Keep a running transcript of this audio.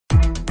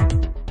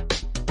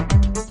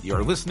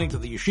You're listening to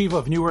the Yeshiva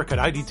of Newark at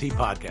IDT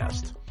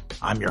podcast.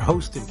 I'm your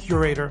host and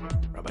curator,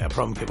 Rabbi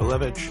Abram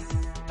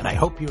Kibalevich, and I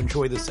hope you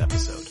enjoy this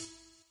episode.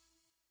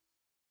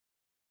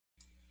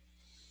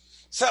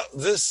 So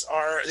these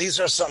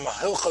are some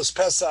Hilchos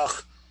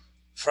Pesach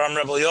from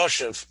Rebbe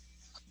Yoshev.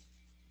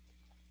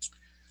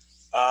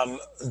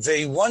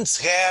 They once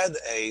had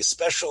a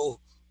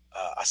special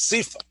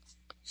asifa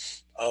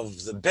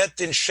of the Bet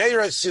Din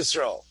Sheiras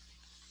Yisrael,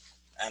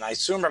 and I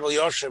assume Rebbe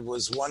Yoshev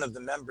was one of the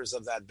members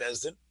of that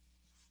Bezdin.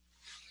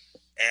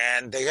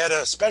 And they had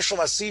a special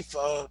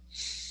asifa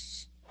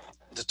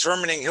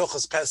determining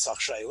Hilchos Pesach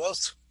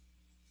Sheilos.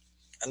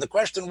 And the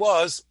question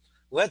was,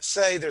 let's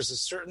say there's a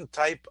certain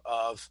type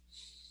of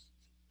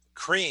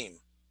cream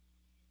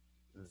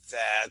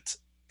that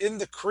in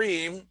the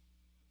cream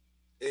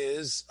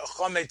is a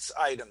chometz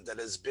item that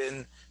has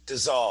been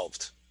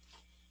dissolved.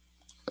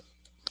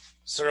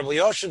 So Rabbi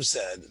Yoshev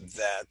said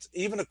that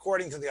even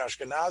according to the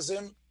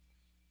Ashkenazim,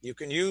 you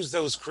can use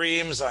those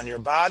creams on your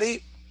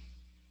body.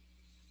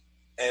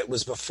 It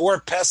was before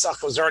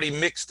Pesach was already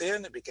mixed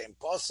in. It became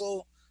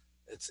posel.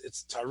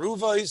 It's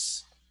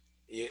taruvos.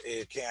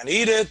 You can't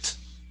eat it.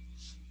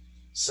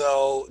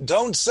 So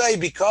don't say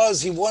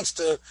because he wants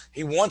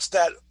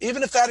that,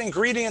 even if that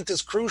ingredient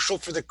is crucial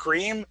for the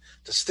cream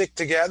to stick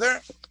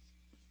together,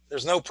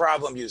 there's no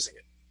problem using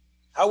it.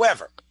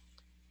 However,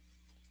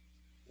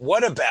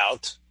 what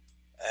about,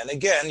 and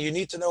again, you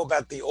need to know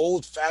about the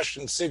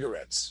old-fashioned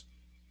cigarettes.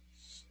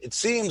 It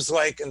seems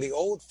like in the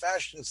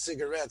old-fashioned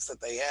cigarettes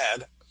that they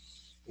had,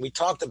 we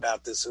talked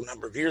about this a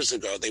number of years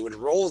ago, they would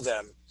roll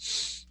them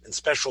in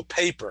special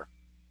paper,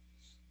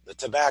 the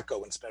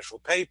tobacco in special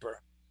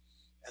paper,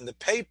 and the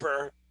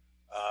paper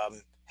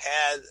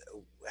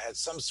had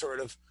some sort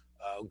of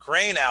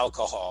grain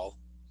alcohol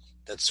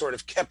that sort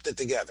of kept it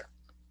together.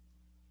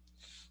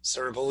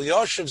 So Rabbi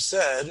Yoshev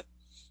said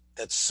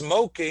that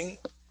smoking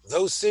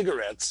those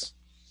cigarettes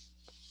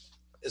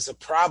is a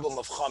problem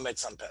of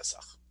chometz on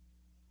Pesach.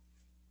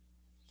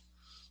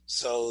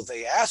 So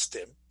they asked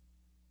him,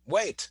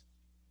 wait,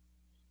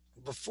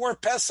 before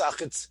Pesach,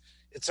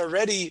 it's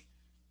already,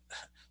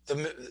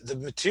 the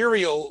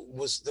material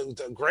was,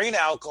 the grain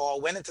alcohol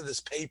went into this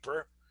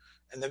paper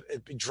and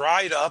it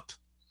dried up.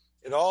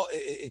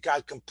 It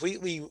got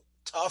completely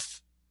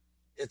tough.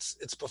 It's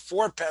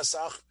before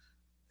Pesach.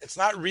 It's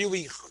not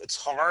really, it's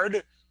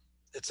hard.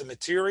 It's a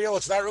material.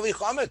 It's not really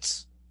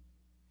chametz.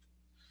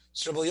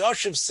 So Rabbi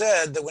Yoshev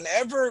said that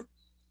whenever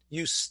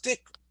you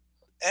stick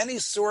any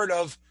sort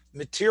of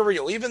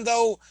material, even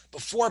though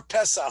before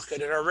Pesach it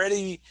had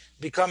already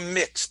become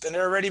mixed and it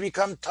already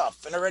become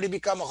tough and already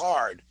become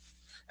hard,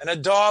 and a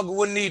dog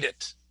wouldn't eat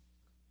it.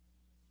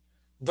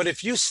 But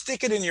if you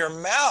stick it in your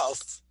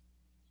mouth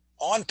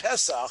on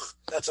Pesach,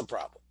 that's a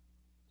problem.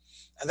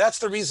 And that's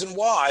the reason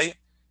why,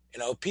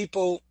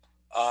 people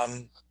are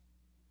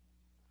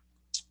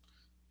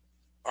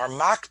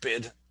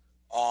makbid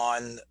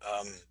on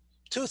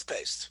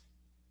toothpaste.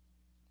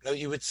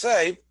 You would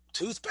say,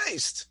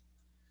 toothpaste,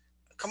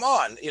 come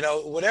on,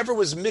 whatever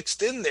was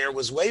mixed in there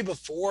was way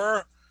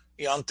before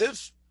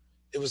Yontif.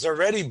 It was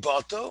already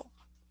bato.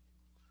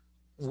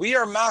 We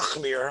are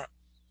machmir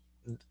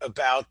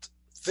about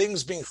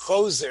things being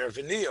choser,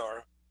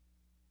 v'nior,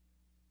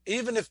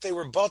 even if they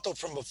were bato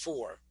from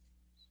before,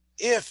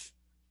 if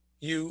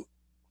you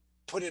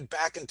put it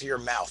back into your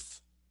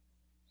mouth.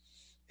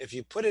 If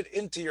you put it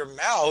into your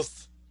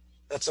mouth,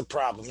 that's a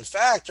problem. In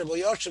fact, Rabbi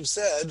Yoshev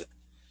said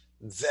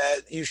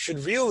that you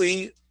should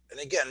really, and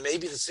again,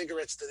 maybe the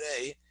cigarettes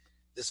today,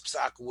 this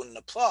psak wouldn't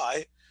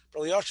apply.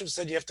 Rabbi Yoshev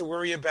said you have to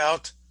worry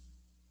about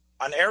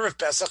on Erev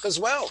Pesach as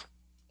well,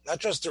 not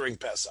just during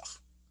Pesach.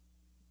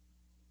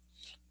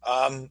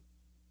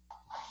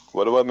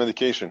 What about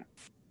medication?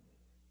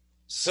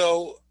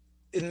 So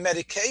in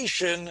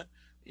medication,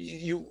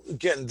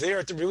 there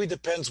it really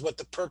depends what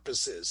the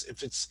purpose is.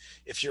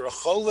 If you're a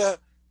chola,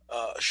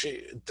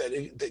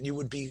 that you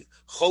would be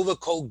chola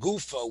kol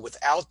gufo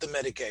without the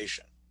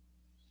medication,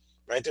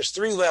 right? There's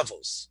 3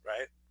 levels,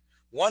 right?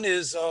 One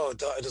is, it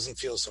doesn't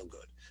feel so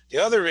good. The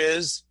other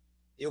is,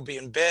 you'll be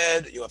in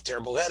bed, you'll have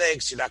terrible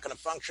headaches, you're not going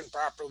to function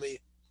properly.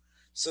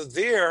 So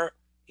there,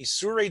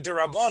 Isurei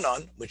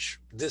Derabanan, which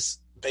this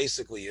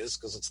basically is,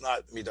 because it's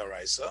not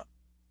Midaraisa,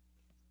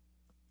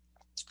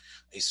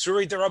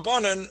 Isurei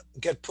Derabanan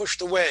get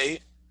pushed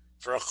away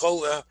for a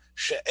chola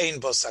she'ein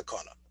bo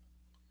sakana.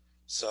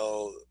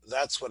 So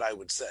that's what I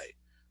would say.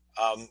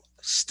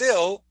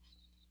 Still,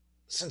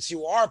 since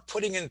you are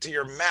putting into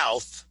your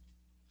mouth,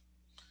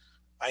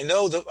 I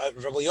know that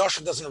Rabbi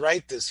Yoshev doesn't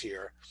write this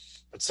here,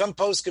 but some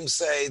poskim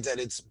say that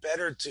it's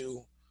better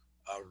to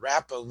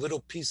wrap a little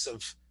piece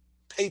of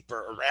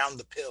paper around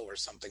the pill or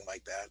something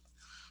like that.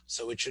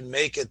 So it should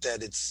make it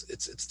that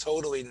it's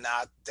totally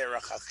not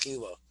derech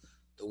achila,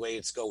 the way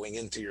it's going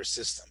into your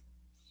system.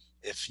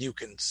 If you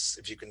can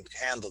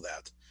handle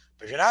that.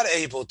 But if you're not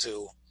able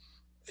to,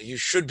 you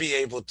should be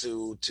able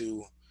to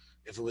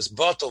if it was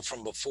bottled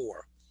from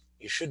before,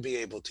 you should be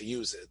able to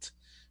use it.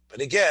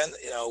 But again,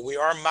 we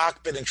are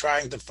makbid in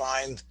trying to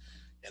find,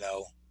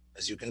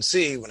 as you can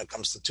see, when it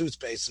comes to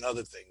toothpaste and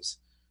other things,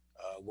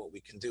 what we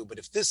can do. But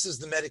if this is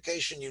the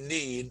medication you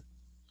need,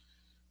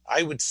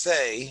 I would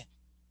say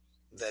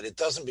that it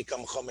doesn't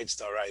become chometz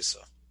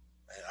d'oraisa.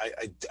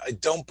 I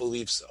don't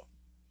believe so.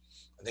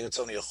 I think it's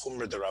only a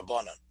chumra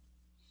d'Rabbanan.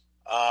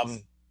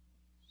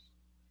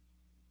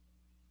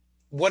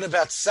 What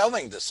about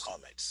selling this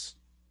chometz?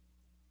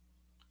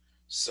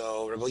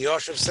 So Rabbi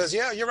Yosef says,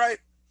 yeah, you're right.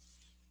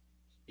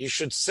 You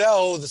should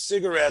sell the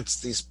cigarettes,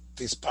 these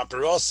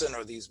paparosin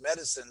or these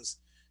medicines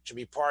should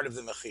be part of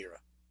the mechira,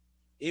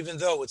 even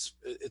though it's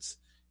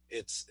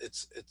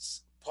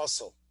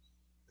puzzle.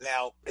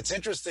 Now it's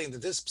interesting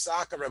that this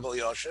psak of Rabbi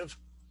Yosef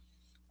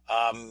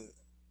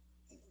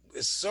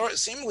is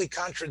seemingly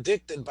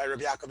contradicted by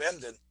Rabbi Yaakov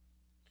Emden,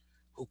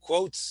 who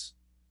quotes.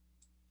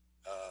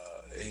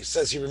 He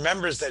says he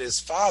remembers that his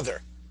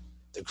father,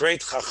 the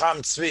great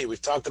Chacham Tzvi,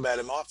 we've talked about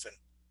him often,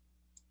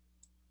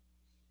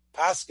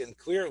 paskin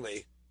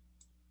clearly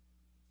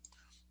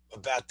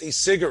about these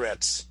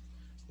cigarettes,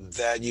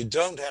 that you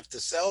don't have to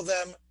sell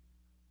them,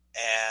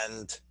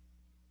 and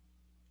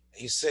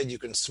he said you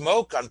can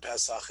smoke on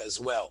Pesach as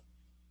well.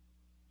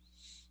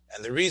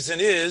 And the reason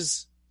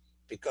is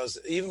because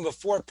even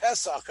before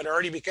Pesach, it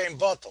already became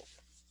batel.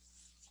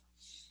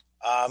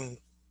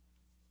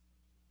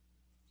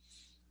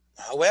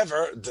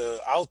 However, the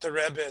Alter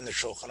Rebbe and the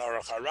Shulchan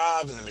Aruch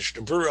Harav and the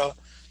Mishnah Berurah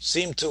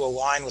seem to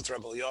align with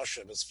Rabbi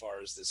Yosef as far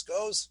as this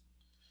goes.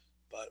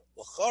 But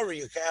l'chora,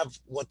 you have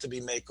what to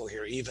be makel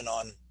here, even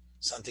on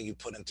something you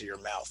put into your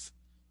mouth,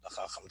 the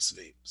Chacham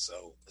Tzvi.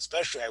 So,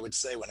 especially I would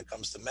say when it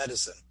comes to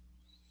medicine,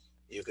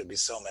 you could be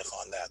somech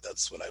on that.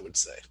 That's what I would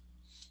say.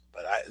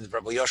 But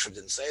Rabbi Yosef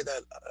didn't say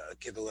that.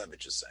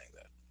 Kivelevich is saying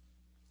that.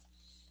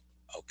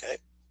 Okay.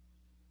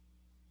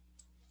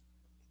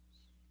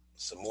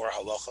 Some more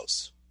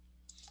halachos.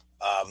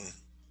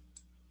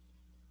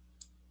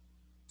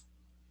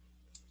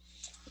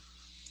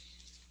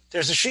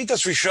 There's a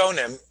Shitas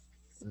Rishonim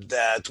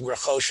that we're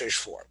choshesh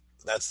for.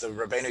 That's the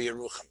Rabbeinu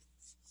Yerucham.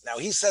 Now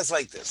he says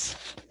like this.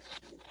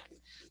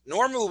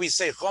 Normally we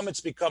say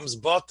chometz becomes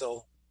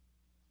batel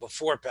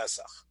before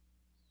Pesach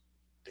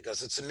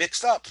because it's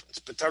mixed up. It's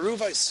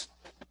betaruvais.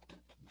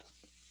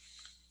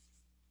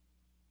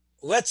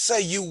 Let's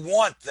say you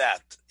want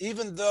that,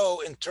 even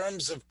though in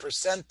terms of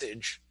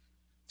percentage,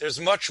 there's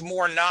much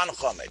more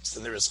non-chometz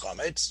than there is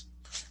chometz.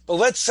 But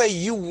let's say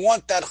you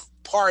want that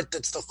part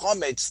that's the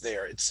chometz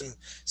there. It's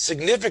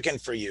significant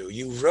for you.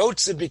 You wrote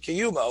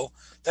b'kiyumo,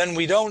 then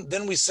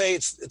we say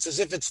it's as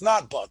if it's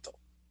not batel.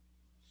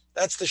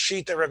 That's the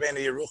Shita Rabbeinu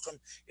Yerucham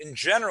in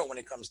general when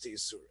it comes to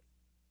Yisurim.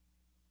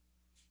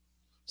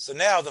 So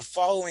now the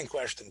following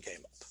question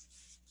came up.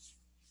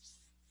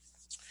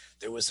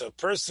 There was a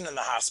person in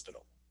the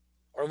hospital,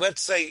 or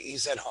let's say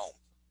he's at home.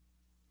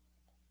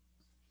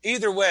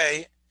 Either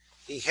way,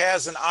 he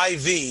has an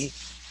IV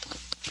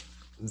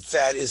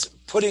that is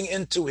putting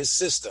into his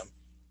system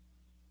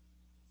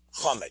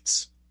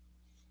chometz,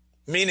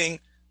 meaning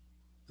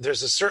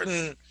there's a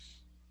certain,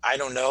 I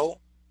don't know,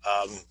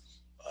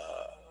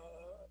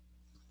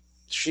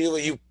 Sheila,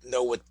 you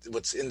know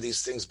what's in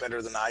these things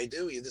better than I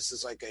do. This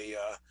is like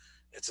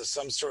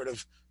some sort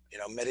of,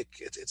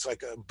 it's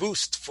like a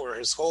boost for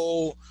his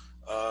whole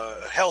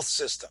health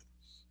system.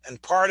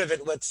 And part of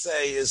it, let's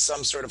say, is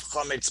some sort of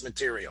chometz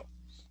material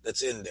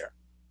that's in there.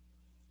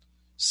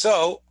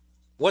 So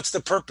what's the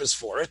purpose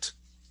for it?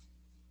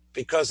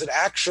 Because it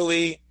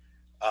actually,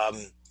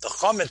 the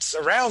chometz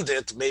around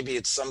it, maybe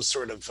it's some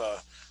sort of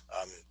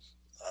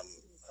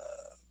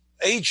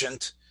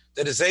agent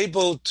that is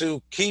able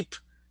to keep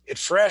it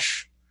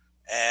fresh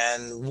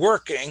and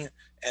working.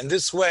 And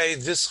this way,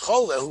 this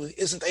chola, who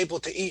isn't able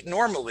to eat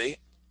normally,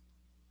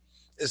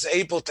 is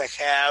able to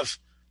have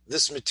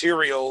this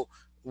material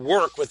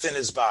work within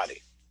his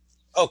body.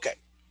 Okay.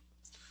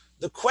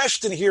 The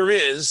question here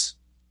is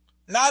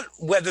not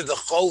whether the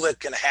chola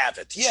can have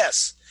it.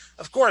 Yes,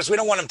 of course, we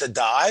don't want him to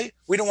die.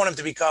 We don't want him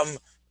to become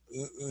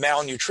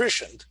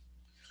malnutritioned.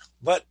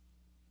 But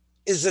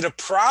is it a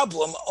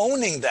problem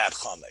owning that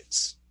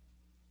chometz?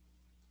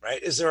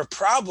 Right? Is there a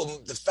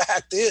problem? The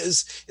fact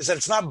is that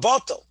it's not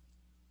batel.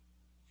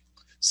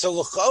 So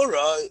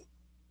l'chora,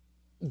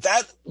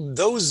 that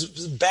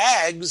those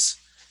bags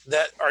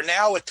that are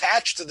now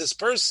attached to this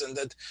person,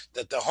 that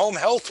the home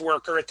health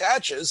worker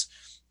attaches,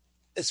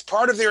 it's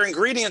part of their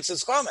ingredients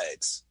as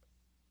chometz.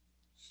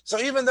 So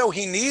even though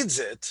he needs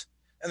it,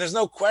 and there's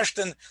no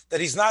question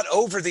that he's not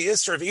over the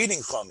issur of eating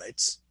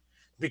chometz,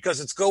 because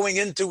it's going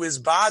into his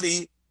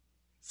body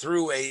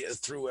through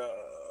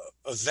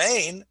a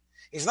vein,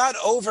 he's not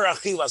over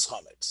achilas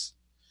chometz.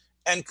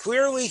 And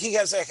clearly he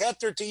has a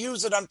heter to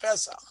use it on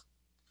Pesach.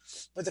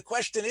 But the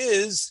question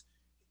is,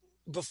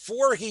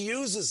 before he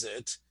uses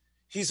it,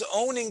 he's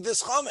owning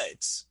this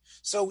chometz.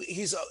 So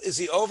is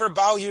he over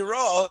Bal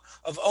Yirah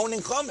of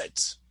owning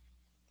chometz?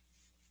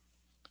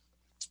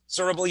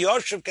 So Rabbi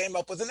Yosef came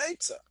up with an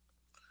eitzah.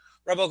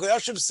 Rabbi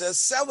Yosef says,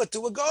 sell it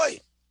to a guy.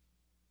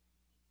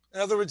 In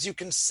other words, you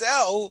can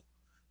sell,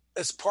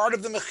 as part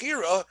of the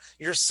mechira,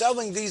 you're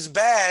selling these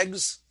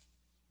bags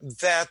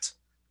that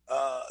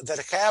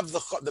have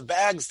the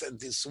bags, that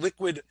this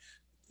liquid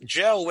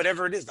gel,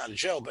 whatever it is, not a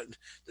gel, but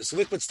this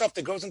liquid stuff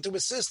that goes into a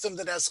system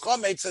that has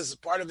chametz as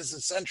part of its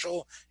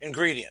essential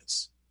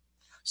ingredients.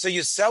 So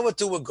you sell it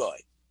to a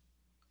guy,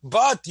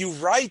 but you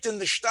write in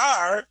the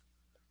shtar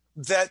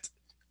that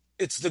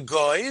it's the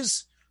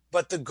guy's,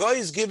 but the guy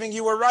is giving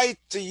you a right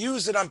to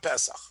use it on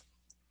Pesach.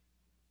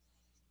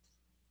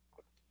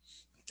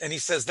 And he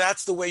says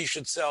that's the way you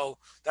should sell.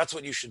 That's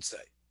what you should say.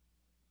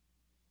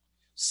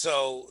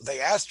 So they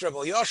asked Rav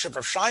Elyashiv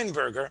of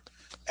Scheinberger,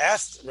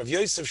 asked Rav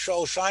Yosef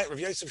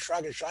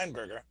Shraga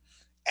Scheinberger,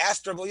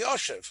 asked Rav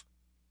Elyashiv.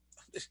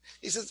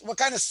 He says, what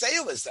kind of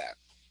sale is that?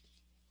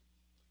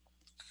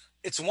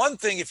 It's one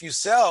thing if you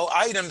sell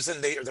items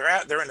and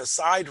they're in a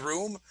side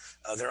room,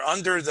 they're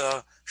under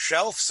the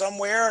shelf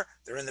somewhere,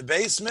 they're in the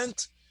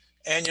basement,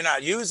 and you're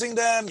not using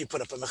them. You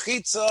put up a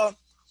mechitza.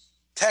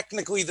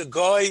 Technically, the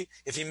guy,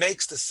 if he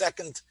makes the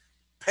second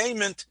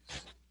payment,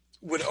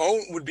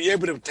 would be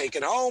able to take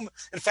it home.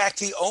 In fact,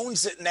 he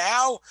owns it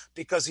now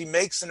because he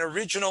makes an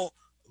original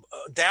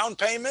down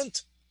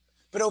payment.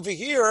 But over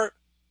here,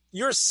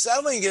 you're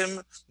selling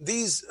him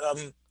these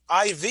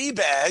IV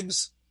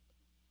bags,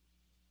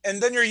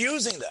 and then you're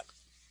using them.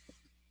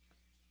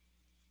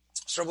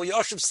 So Rabbi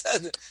Yosef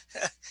said,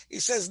 he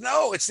says,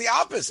 no, it's the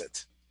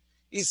opposite.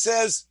 He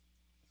says,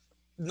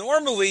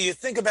 normally you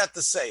think about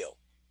the sale.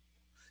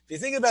 If you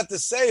think about the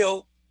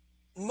sale,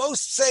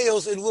 most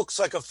sales, it looks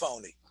like a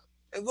phony.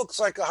 It looks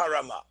like a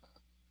harama.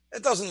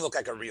 It doesn't look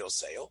like a real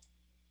sale.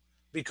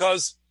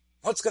 Because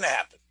what's going to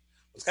happen?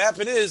 What's going to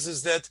happen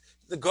is that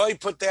the guy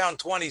put down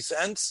 20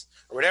 cents,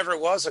 or whatever it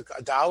was,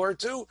 a dollar or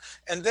two,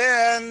 and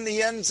then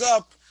he ends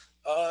up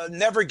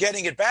never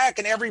getting it back,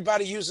 and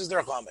everybody uses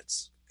their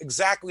chametz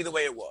exactly the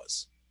way it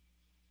was.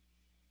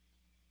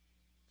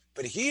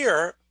 But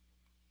here,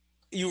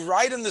 you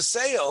write in the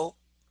sale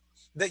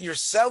that you're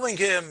selling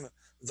him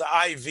the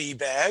IV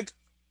bag,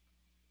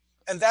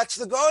 and that's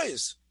the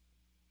guy's.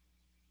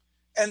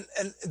 And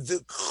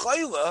the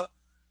chayla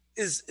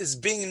is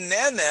being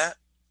nene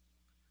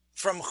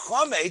from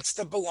chametz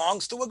that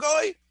belongs to a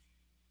guy.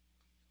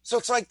 So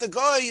it's like the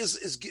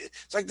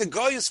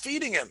guy is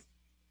feeding him.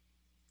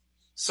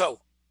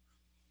 So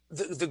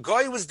the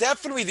guy was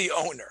definitely the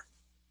owner.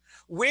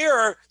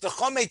 Where the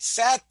chametz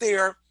sat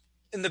there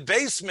in the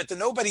basement and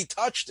nobody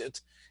touched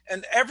it,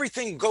 and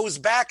everything goes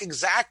back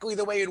exactly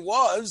the way it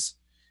was,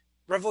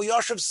 Rav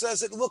Elyashiv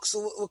says it looks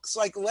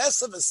like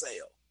less of a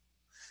sale.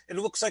 It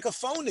looks like a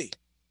phony.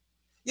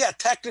 Yeah,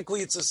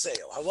 technically it's a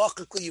sale.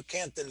 Halachically, you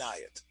can't deny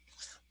it.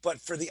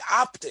 But for the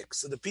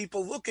optics of the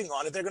people looking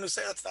on it, they're going to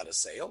say that's not a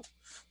sale.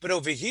 But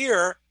over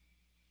here,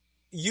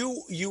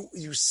 you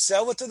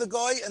sell it to the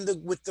guy,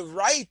 and with the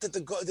right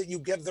that you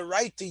give the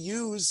right to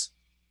use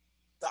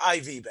the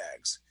IV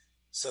bags.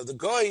 So the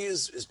guy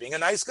is being a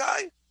nice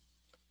guy.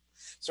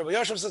 So Rabbi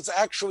Yosef says it's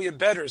actually a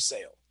better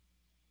sale.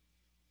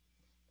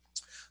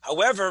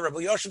 However, Rabbi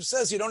Yosef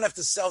says you don't have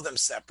to sell them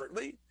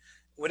separately.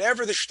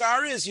 Whatever the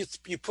shtar is,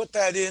 you put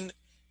that in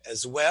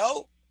as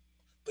well,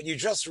 but you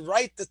just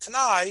write the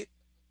Tanai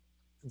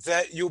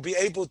that you'll be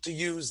able to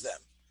use them.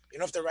 You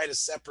don't have to write a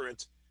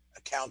separate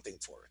accounting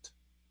for it.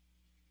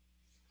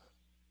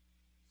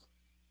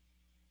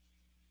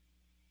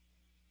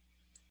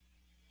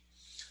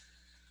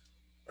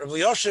 Rabbi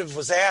Yosef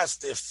was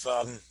asked if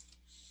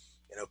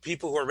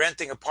people who are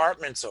renting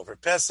apartments over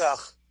Pesach,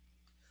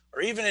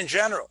 or even in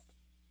general,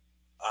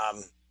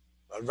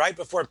 right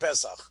before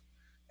Pesach,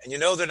 and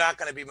they're not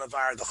going to be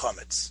mavar the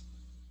chametz.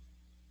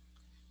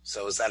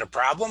 So is that a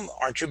problem?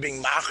 Aren't you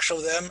being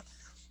machshel them?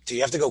 Do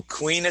you have to go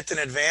clean it in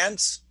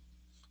advance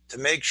to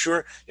make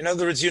sure? In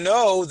other words,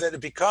 that it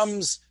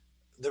becomes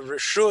the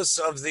reshus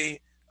of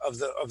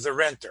the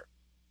renter,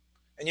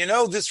 and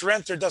this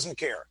renter doesn't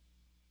care.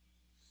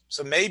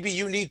 So maybe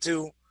you need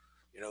to,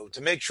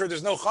 to make sure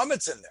there's no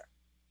chametz in there.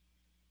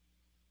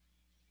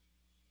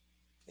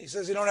 He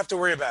says you don't have to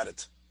worry about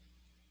it.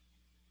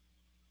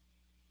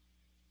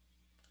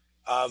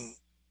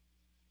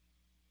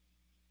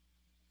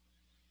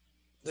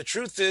 The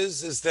truth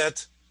is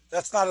that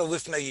that's not a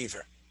lifnei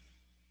iver.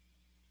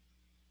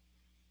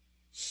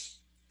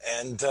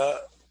 And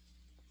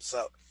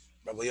so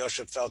Rabbi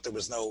Yosef felt there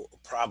was no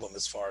problem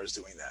as far as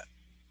doing that.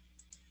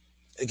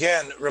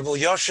 Again, Rabbi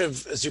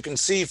Yosef, as you can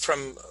see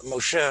from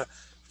Moshe,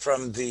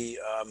 from the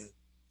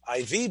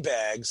IV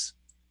bags,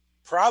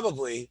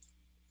 probably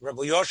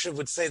Rabbi Yosef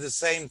would say the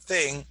same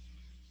thing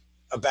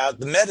about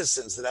the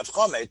medicines that have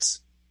chametz.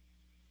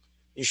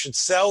 You should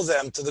sell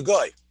them to the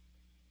goy.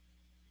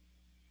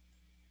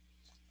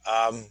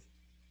 And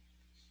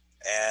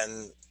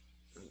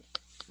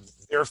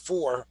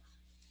therefore,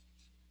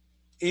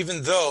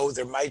 even though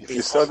there might be... If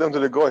you sell them to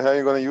the goy, how are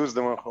you going to use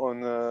them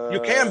on...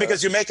 You can,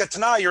 because you make a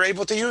tanah, you're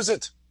able to use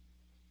it.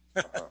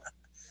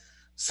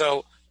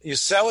 So you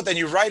sell it, and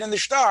you write in the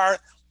shtar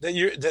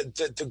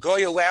that the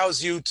goy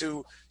allows you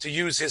to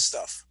use his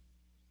stuff.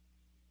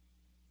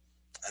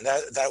 And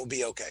that would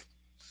be okay.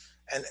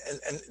 And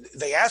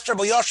they asked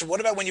Rabbi Yosef,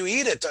 what about when you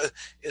eat it?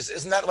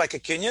 Isn't that like a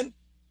kinyan?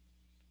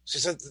 She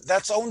said,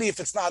 that's only if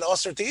it's not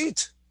usher to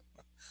eat.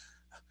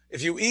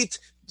 If you eat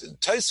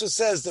Tosfos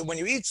says that when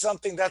you eat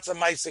something, that's a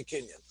ma'aseh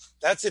kinyan.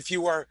 That's if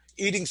you are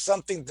eating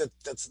something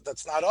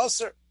that's not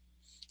usher.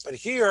 But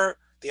here,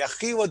 the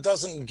achila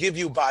doesn't give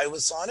you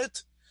bias on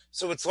it,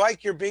 so it's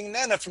like you're being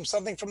nena from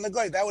something from the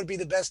goy. That would be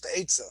the best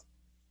eitzah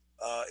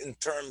in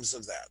terms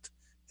of that.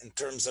 In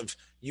terms of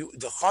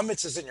the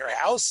chametz is in your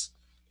house,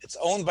 it's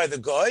owned by the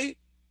goy,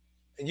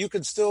 and you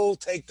can still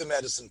take the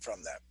medicine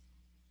from that.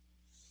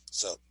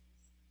 So.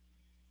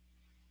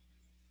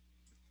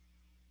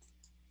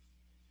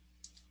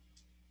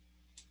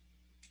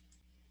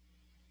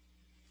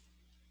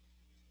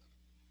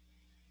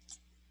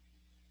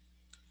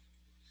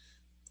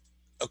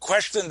 A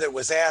question that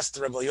was asked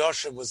Rabbi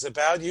Yoshev was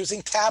about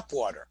using tap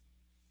water.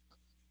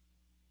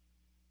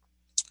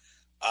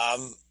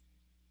 And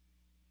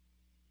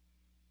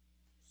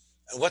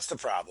what's the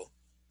problem?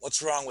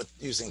 What's wrong with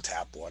using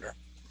tap water?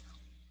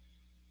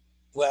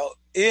 Well,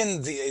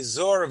 in the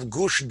Azor of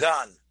Gush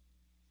Dan,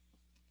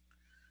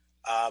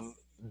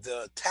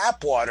 the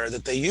tap water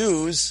that they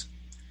use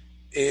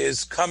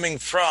is coming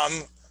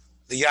from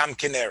the Yam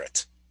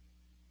Kinneret.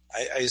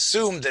 I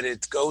assume that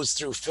it goes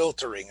through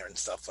filtering and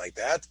stuff like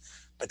that,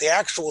 but the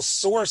actual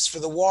source for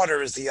the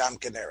water is the Yam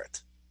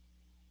Kinneret.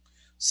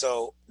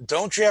 So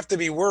don't you have to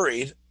be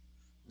worried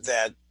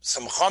that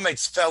some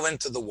chametz fell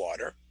into the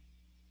water?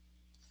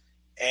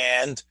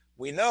 And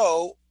we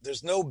know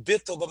there's no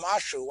bittul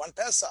b'mashu on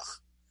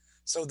Pesach.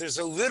 So there's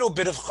a little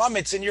bit of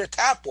chametz in your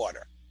tap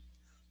water,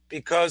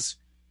 because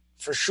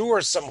for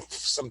sure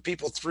some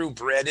people threw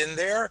bread in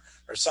there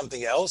or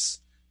something else,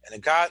 and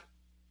it got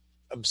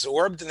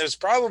absorbed, and there's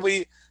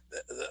probably,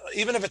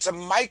 even if it's a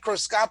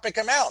microscopic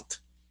amount.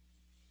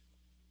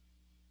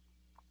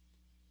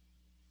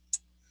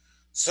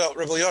 So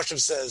Rabbi Yoshev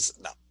says,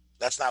 no,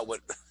 that's not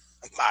what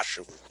a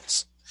mashu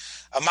is.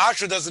 A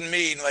mashu doesn't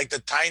mean like the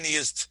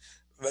tiniest,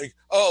 like,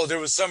 oh, there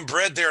was some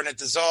bread there and it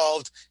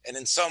dissolved and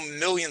in some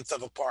millionth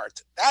of a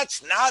part.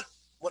 That's not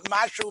what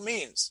mashu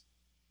means.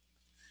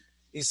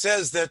 He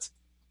says that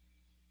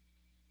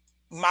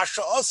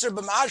masha osir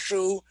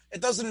b'mashu, it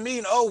doesn't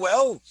mean, oh,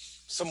 well,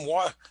 some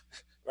water,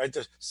 right?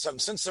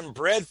 Since some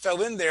bread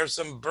fell in there,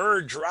 some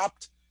bird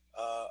dropped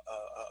a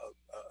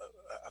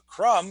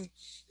crumb,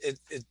 it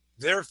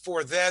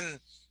therefore then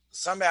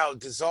somehow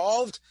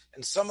dissolved,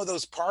 and some of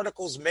those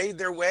particles made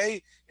their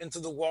way into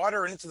the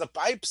water and into the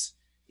pipes.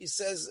 He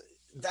says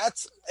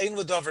that's ein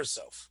l'dover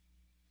sof,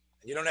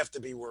 and you don't have to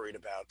be worried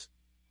about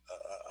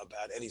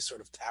any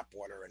sort of tap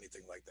water or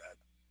anything like that.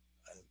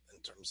 And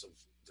in terms of,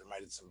 there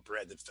might have some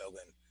bread that fell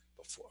in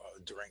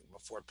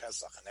before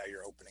Pesach, and now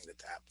you're opening the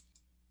tap.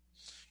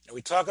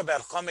 We talk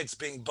about chametz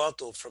being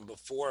bottled from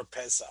before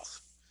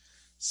Pesach.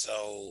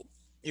 So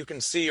you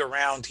can see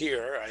around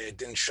here, I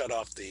didn't shut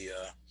off the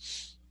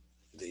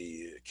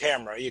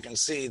camera. You can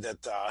see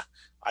that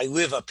I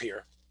live up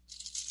here.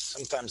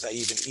 Sometimes I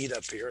even eat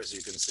up here, as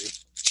you can see.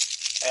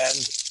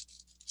 And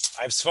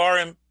I have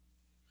Sfarim.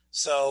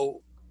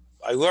 So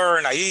I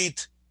learn, I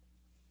eat.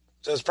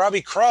 So there's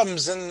probably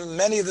crumbs in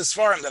many of the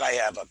Sfarim that I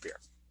have up here.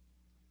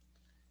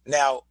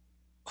 Now,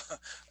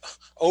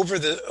 over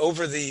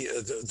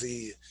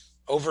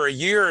a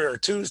year or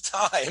two's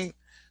time,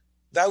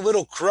 that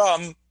little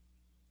crumb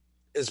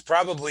is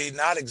probably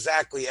not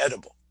exactly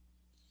edible.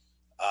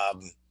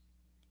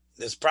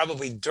 There's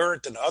probably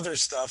dirt and other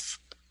stuff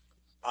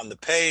on the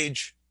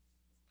page.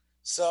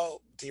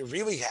 So do you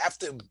really have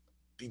to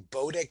be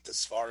bodek the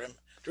Sfarim?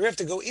 Do you have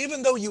to go,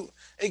 even though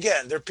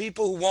again, there are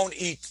people who won't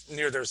eat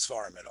near their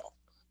Sfarim at all.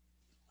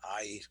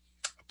 I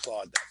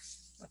applaud them.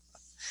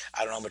 I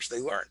don't know how much they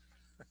learn.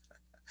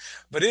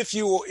 But if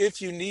you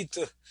need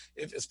to,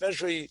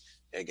 especially,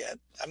 again,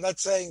 I'm not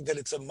saying that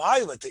it's a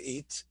mila to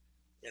eat,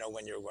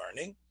 when you're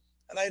learning,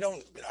 and I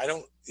don't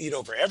eat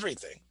over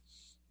everything,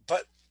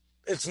 but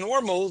it's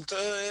normal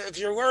if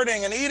you're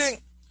learning and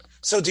eating.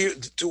 So do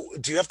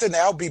you have to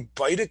now be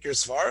baidik your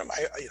svarim?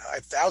 I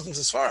have thousands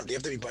of svarim. Do you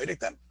have to be baidik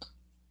them?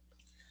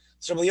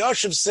 So Rabbi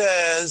Yoshev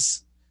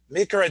says,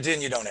 mikar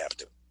adin, you don't have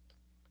to,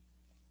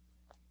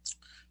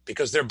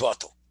 because they're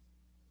batal.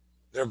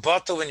 They're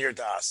batal in your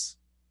das.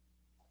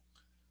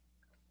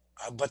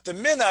 But the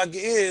minhag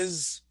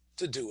is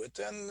to do it.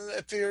 And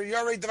if you're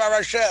Yorei Dvar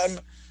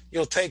Hashem,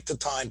 you'll take the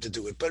time to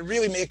do it. But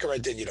really, Meikar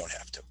Adin, you don't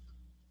have to.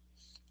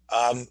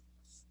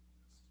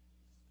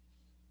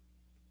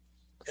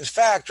 In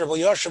fact, Rabbi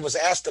Yoshev was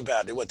asked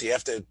about it. What, do you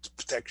have to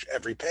protect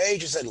every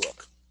page? He said,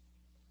 look,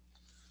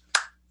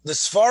 the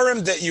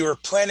Sfarim that you are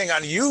planning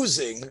on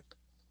using,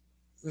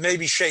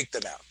 maybe shake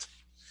them out.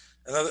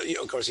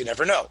 Of course, you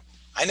never know.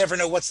 I never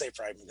know what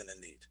Sefer I'm going to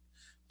need.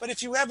 But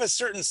if you have a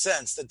certain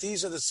sense that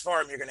these are the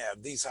Sfarim you're going to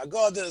have, these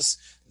Haggadahs,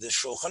 this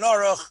Shulchan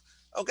Aruch,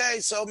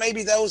 okay, so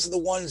maybe those are the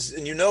ones,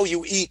 and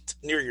you eat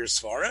near your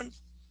Sfarim,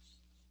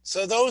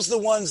 so those are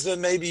the ones that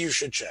maybe you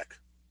should check.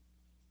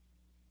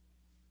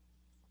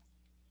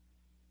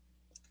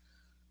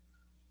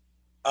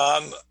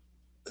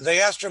 They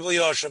asked Rabbi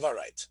Yoshev, all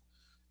right,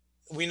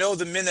 we know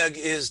the minhag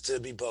is to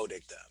be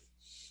bodek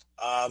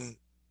them.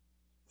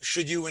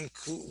 Should you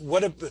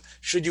include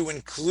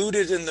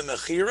it in the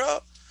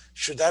mechira?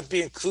 Should that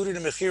be included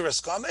in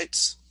mechiras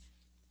chametz?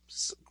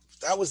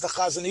 That was the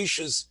Chazon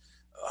Ish's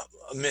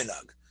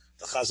minhag.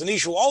 The Chazon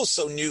Ish, who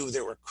also knew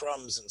there were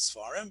crumbs in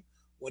Sfarim,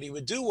 what he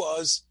would do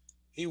was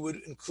he would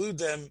include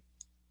them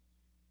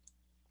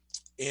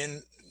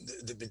in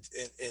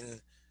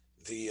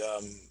the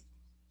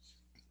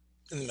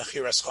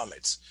Mechiras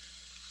Chametz.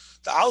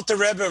 The Alter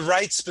Rebbe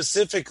writes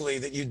specifically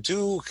that you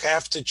do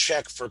have to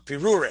check for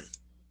pirurim.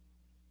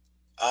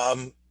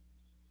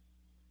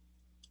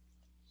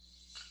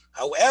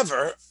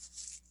 However,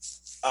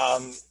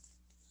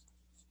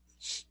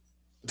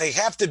 they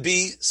have to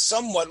be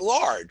somewhat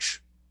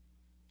large.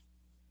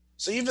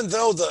 So even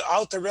though the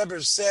Alter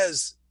Rebbe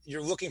says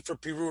you're looking for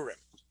pirurim,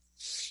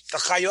 the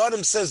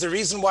Chayodim says the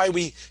reason why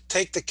we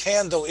take the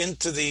candle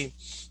into the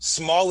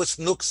smallest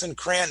nooks and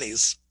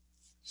crannies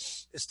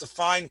is to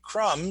find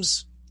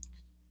crumbs.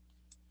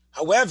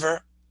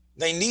 However,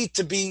 they need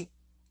to be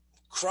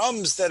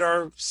crumbs that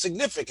are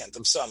significant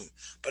of some.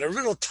 But a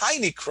little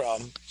tiny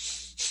crumb,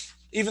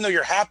 even though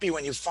you're happy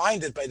when you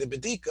find it by the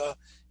Bedika,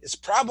 is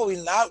probably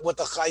not what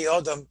the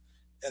Chayodim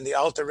and the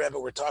Alter Rebbe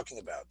were talking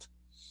about.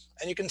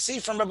 And you can see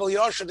from Rebbe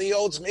Yosher that he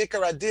holds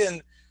Me'ikar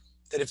Adin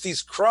that if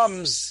these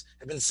crumbs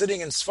have been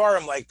sitting in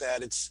Sfarim like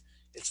that, it's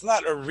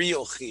not a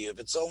real chiyuv.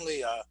 It's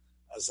only a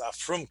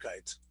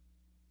zafrumkeit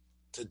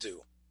to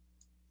do,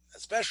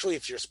 especially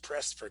if you're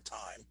pressed for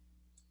time.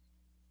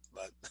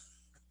 But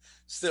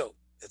still,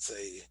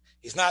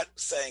 he's not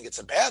saying it's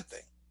a bad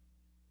thing.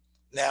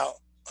 Now,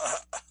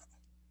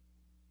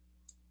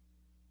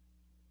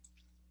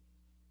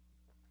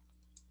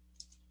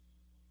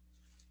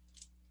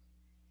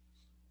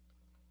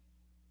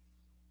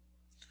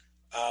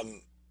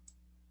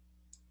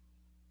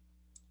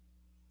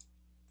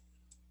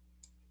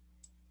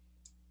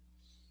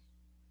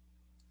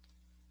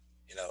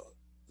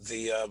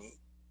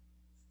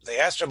 they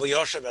asked Rabbi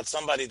Yosha about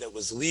somebody that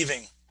was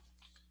leaving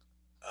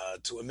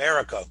to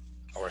America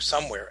or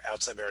somewhere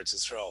outside of Eretz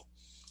Yisrael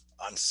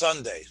on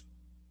Sunday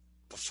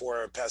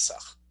before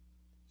Pesach.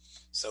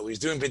 So he's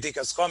doing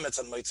B'dikas Chometz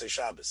on Motzei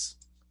Shabbos.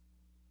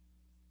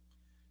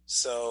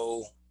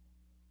 So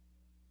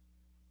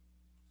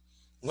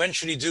when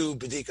should he do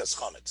B'dikas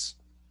Chometz?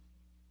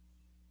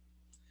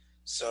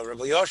 So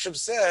Rabbi Yosef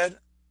said,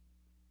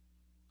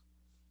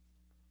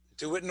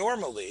 do it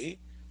normally,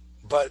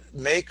 but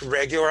make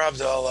regular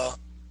Havdalah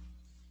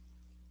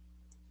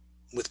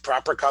with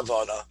proper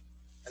kavanah,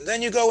 and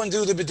then you go and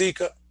do the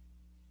B'dika.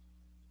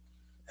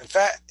 In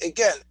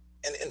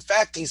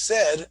fact, he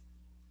said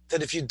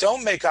that if you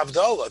don't make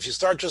Havdalah, if you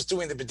start just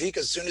doing the B'dika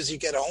as soon as you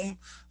get home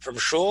from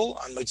Shul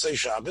on Motzei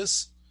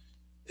Shabbos,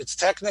 it's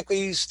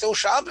technically still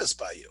Shabbos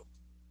by you.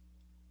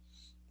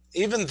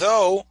 Even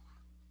though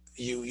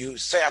you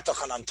say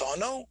Atachan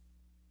Antono.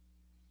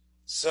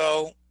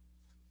 So,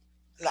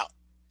 no,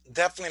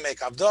 definitely make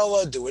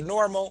Havdalah, do it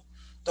normal.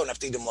 Don't have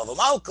to eat a Mlava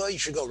Malka. You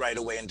should go right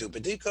away and do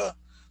B'dika,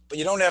 but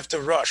you don't have to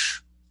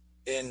rush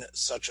in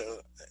such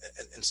a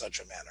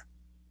manner.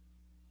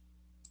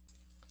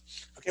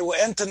 Okay, we'll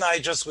end tonight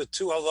just with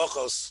two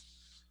halachos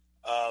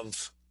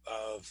of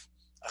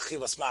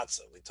Achilas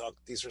Matzah.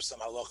 These are some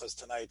halachos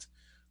tonight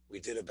we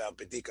did about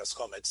B'dikas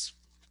Chometz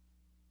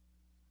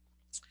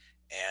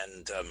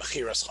and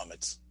Mechiras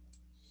Chometz.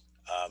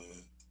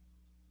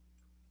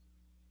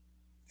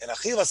 In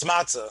Achilas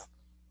Matzah,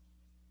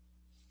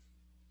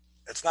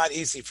 it's not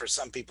easy for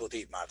some people to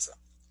eat matzah.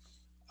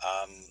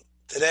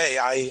 Today,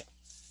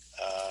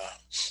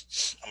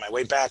 on my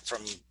way back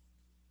from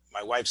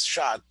my wife's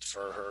shot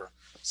for her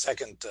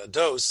second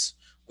dose,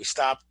 we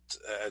stopped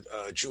at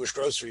a Jewish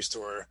grocery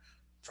store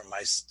for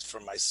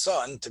my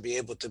son to be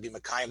able to be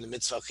Mekayim the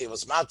mitzvah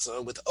Achilas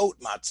Matzah with oat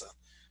matzah,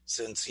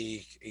 since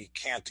he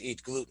can't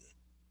eat gluten.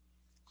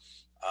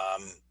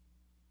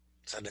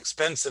 It's an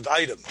expensive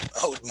item,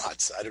 oat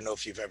matzah. I don't know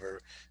if you've ever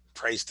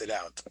priced it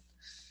out.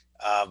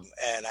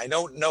 And I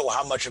don't know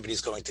how much of it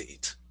he's going to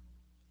eat.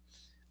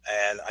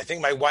 And I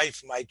think my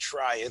wife might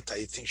try it.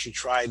 I think she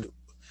tried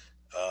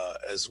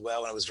as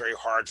well, and it was very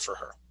hard for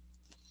her.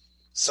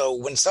 So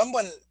when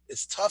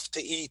it's tough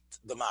to eat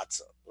the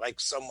matzah, like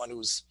someone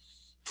who's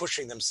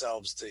pushing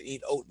themselves to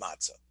eat oat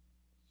matzah,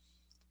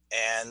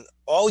 and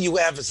all you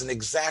have is an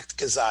exact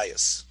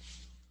kazayas.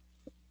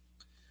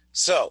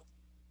 So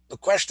the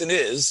question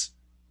is,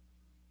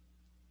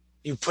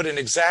 you put an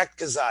exact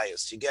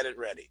kazayas, you get it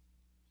ready.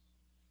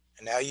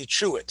 And now you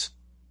chew it,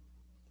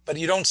 but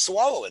you don't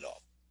swallow it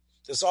all.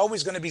 There's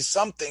always going to be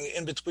something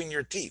in between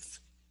your teeth.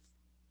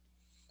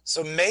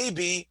 So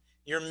maybe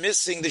you're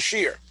missing the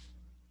shear.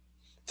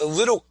 The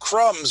little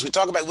crumbs, we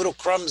talked about little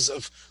crumbs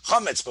of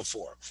chametz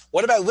before.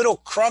 What about little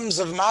crumbs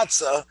of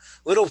matzah,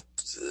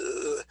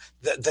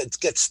 that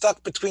get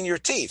stuck between your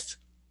teeth?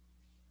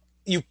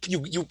 You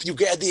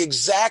get the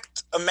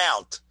exact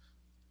amount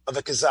of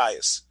a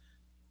kazayas.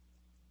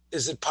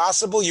 Is it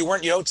possible you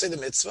weren't yotzei the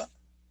mitzvah?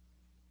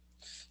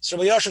 So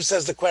Rabbi Yosef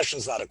says the question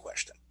is not a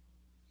question.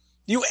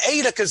 You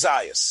ate a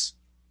kazayas.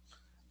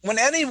 When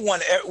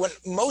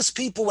most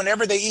people,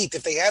 whenever they eat,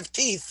 if they have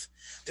teeth,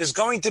 there's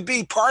going to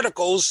be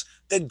particles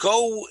that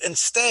go and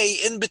stay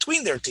in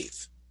between their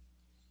teeth.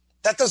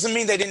 That doesn't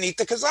mean they didn't eat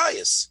the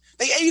kazayas.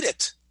 They ate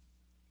it.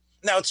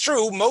 Now, it's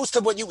true, most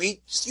of what you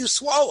eat, you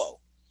swallow.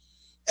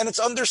 And it's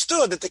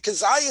understood that the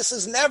kazayas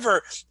is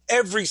never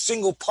every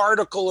single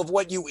particle of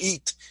what you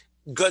eat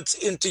gets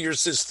into your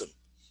system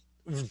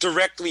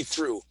directly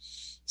through.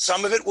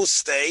 Some of it will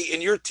stay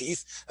in your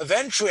teeth.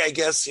 Eventually, I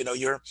guess,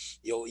 the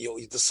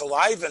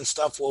saliva and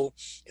stuff will,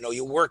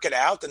 you'll work it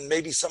out, and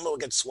maybe some of it will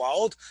get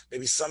swallowed.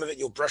 Maybe some of it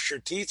you'll brush your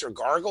teeth or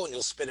gargle and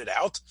you'll spit it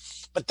out.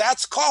 But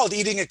that's called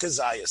eating a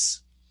kazayas.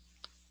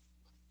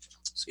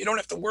 So you don't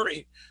have to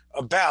worry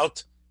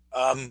about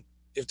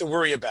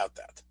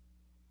that,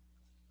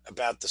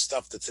 about the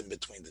stuff that's in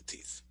between the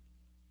teeth.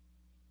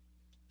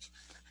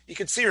 You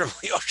can see Rabbi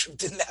Yoshev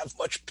didn't have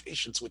much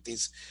patience with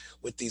these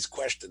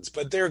questions,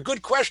 but they're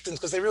good questions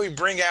because they really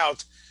bring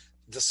out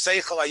the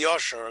Seichel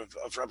HaYosher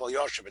of Rabbi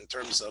Yoshev in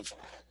terms of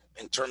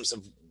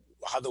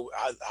how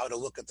to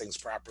look at things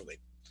properly.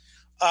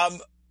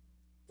 Rav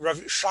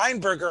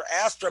Scheinberger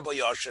asked Rabbi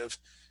Yoshev,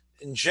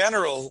 in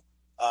general,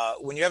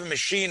 when you have a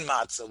machine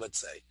matzah, let's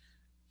say,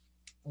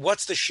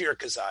 what's the shir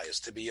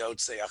kazayas to be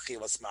yotzei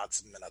achilas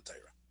matzah min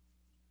haTorah?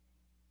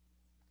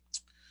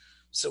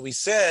 So he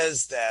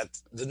says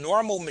that the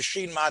normal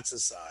machine matzah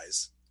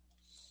size,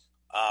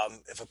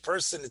 if a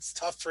person, it's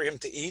tough for him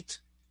to eat,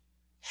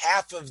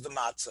 half of the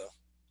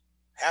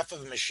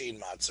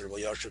machine matzah,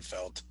 Rabbi Yoshev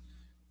felt,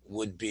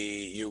 would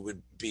be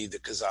the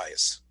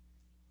kazayas.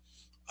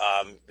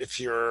 If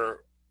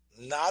you're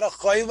not a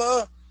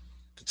chayla,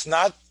 it's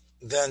not,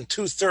 then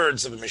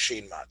 2/3 of a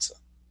machine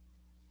matzah.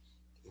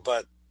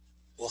 But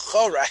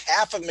l'chora,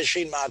 half of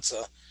machine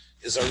matzah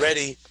is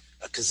already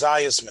a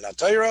kazayas min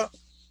haTorah,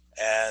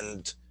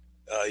 and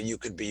you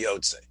could be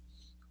yotzei.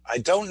 I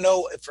don't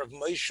know if Rav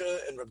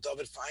Moshe and Rav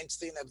David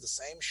Feinstein have the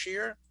same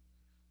shir,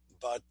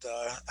 but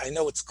I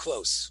know it's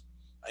close.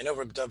 I know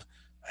Rav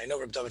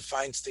David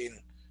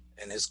Feinstein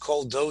and his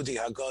Kol Dodi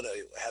Haggadah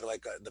had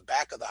like the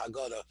back of the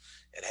Haggadah.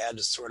 It had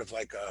sort of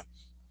like a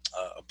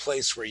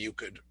place where you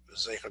could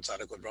Zecher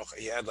Tzadik L'Bracha.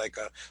 He had like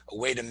a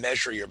way to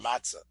measure your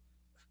matzah.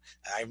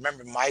 And I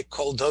remember my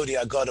Kol Dodi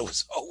Haggadah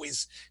was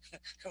always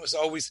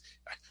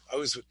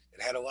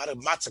it had a lot of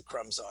matzah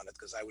crumbs on it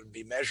because I would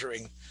be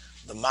measuring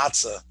the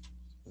matzah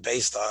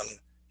based on,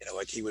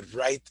 like he would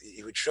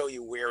show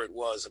you where it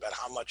was, about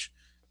how much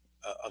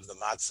of the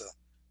matzah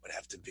would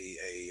have to be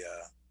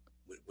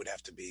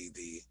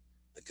the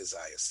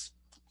kazayas.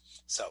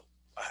 So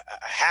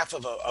a half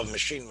of a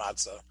machine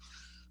matzah,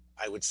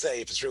 I would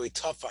say, if it's really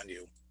tough on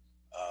you,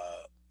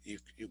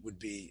 it would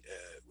be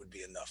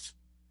enough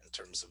in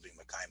terms of being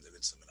Mekayim the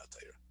Mitzvah min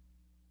haTorah.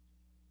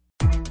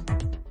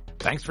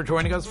 Thanks for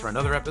joining us for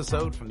another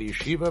episode from the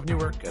Yeshiva of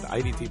Newark at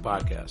IDT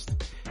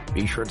Podcast.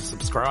 Be sure to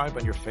subscribe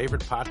on your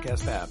favorite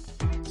podcast app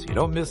so you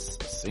don't miss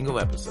a single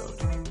episode.